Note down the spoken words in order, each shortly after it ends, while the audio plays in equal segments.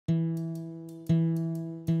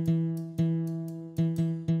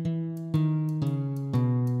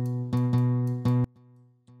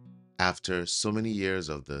After so many years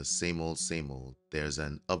of the same old, there's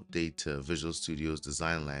an update to Visual Studio's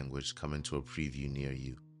design language coming to a preview near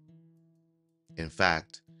you. In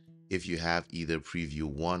fact, if you have either Preview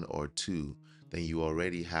 1 or 2, then you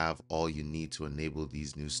already have all you need to enable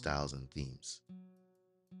these new styles and themes.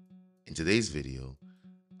 In today's video,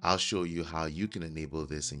 I'll show you how you can enable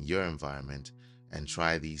this in your environment and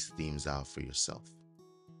try these themes out for yourself.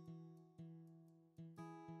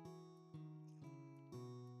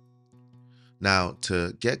 Now,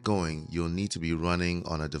 to get going, you'll need to be running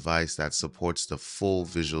on a device that supports the full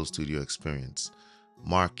Visual Studio experience.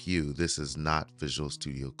 Mark you, this is not Visual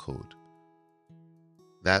Studio Code.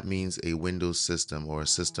 That means a Windows system or a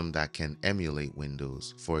system that can emulate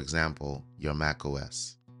Windows, for example, your Mac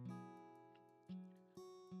OS.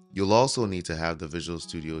 You'll also need to have the Visual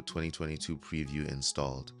Studio 2022 preview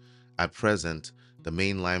installed. At present, the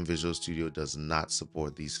mainline Visual Studio does not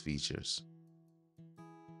support these features.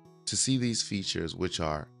 To see these features, which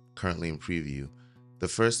are currently in preview, the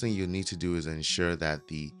first thing you need to do is ensure that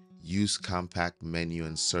the Use Compact Menu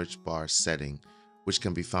and Search Bar setting, which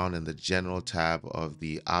can be found in the General tab of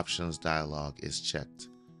the Options dialog, is checked.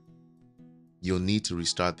 You'll need to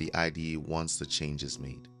restart the IDE once the change is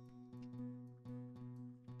made.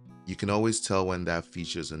 You can always tell when that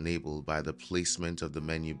feature is enabled by the placement of the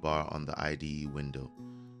menu bar on the IDE window.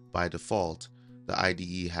 By default, the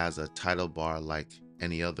IDE has a title bar like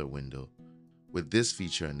any other window. With this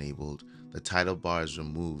feature enabled, the title bar is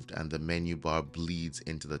removed and the menu bar bleeds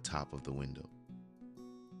into the top of the window.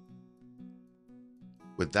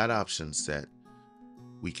 With that option set,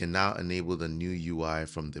 we can now enable the new UI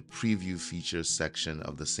from the Preview Features section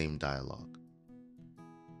of the same dialog.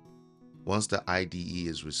 Once the IDE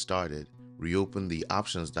is restarted, reopen the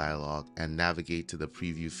Options dialog and navigate to the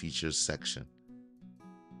Preview Features section.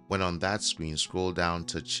 When on that screen, scroll down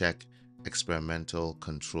to check Experimental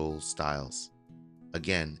Control Styles.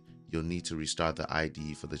 Again, you'll need to restart the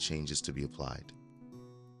IDE for the changes to be applied.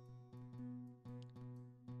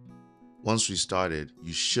 Once restarted,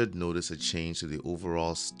 you should notice a change to the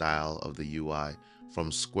overall style of the UI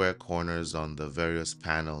from square corners on the various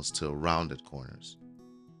panels to rounded corners.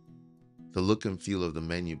 The look and feel of the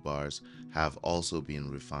menu bars have also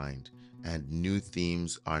been refined, and new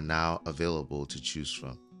themes are now available to choose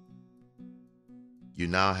from. You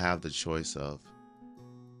now have the choice of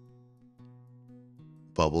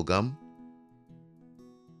Bubblegum,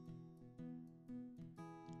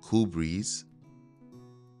 Cool Breeze,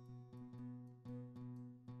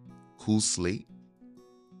 Cool Slate,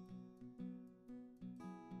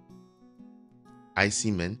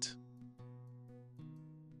 Icy Mint,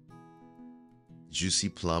 Juicy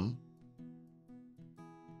Plum,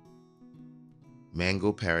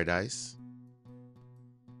 Mango Paradise,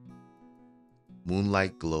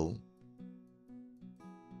 Moonlight Glow,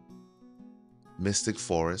 Mystic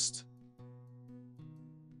Forest,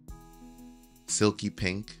 Silky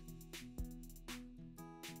Pink,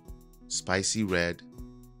 Spicy Red,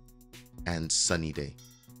 and Sunny Day.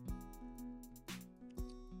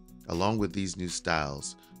 Along with these new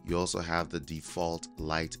styles, you also have the default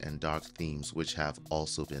light and dark themes, which have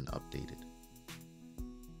also been updated.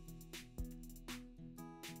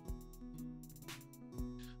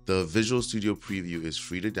 The Visual Studio Preview is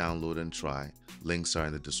free to download and try. Links are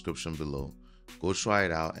in the description below. Go try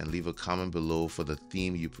it out and leave a comment below for the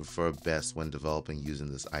theme you prefer best when developing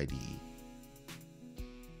using this IDE.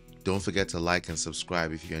 Don't forget to like and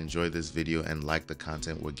subscribe if you enjoyed this video and like the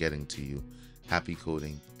content we're getting to you. Happy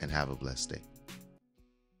coding and have a blessed day.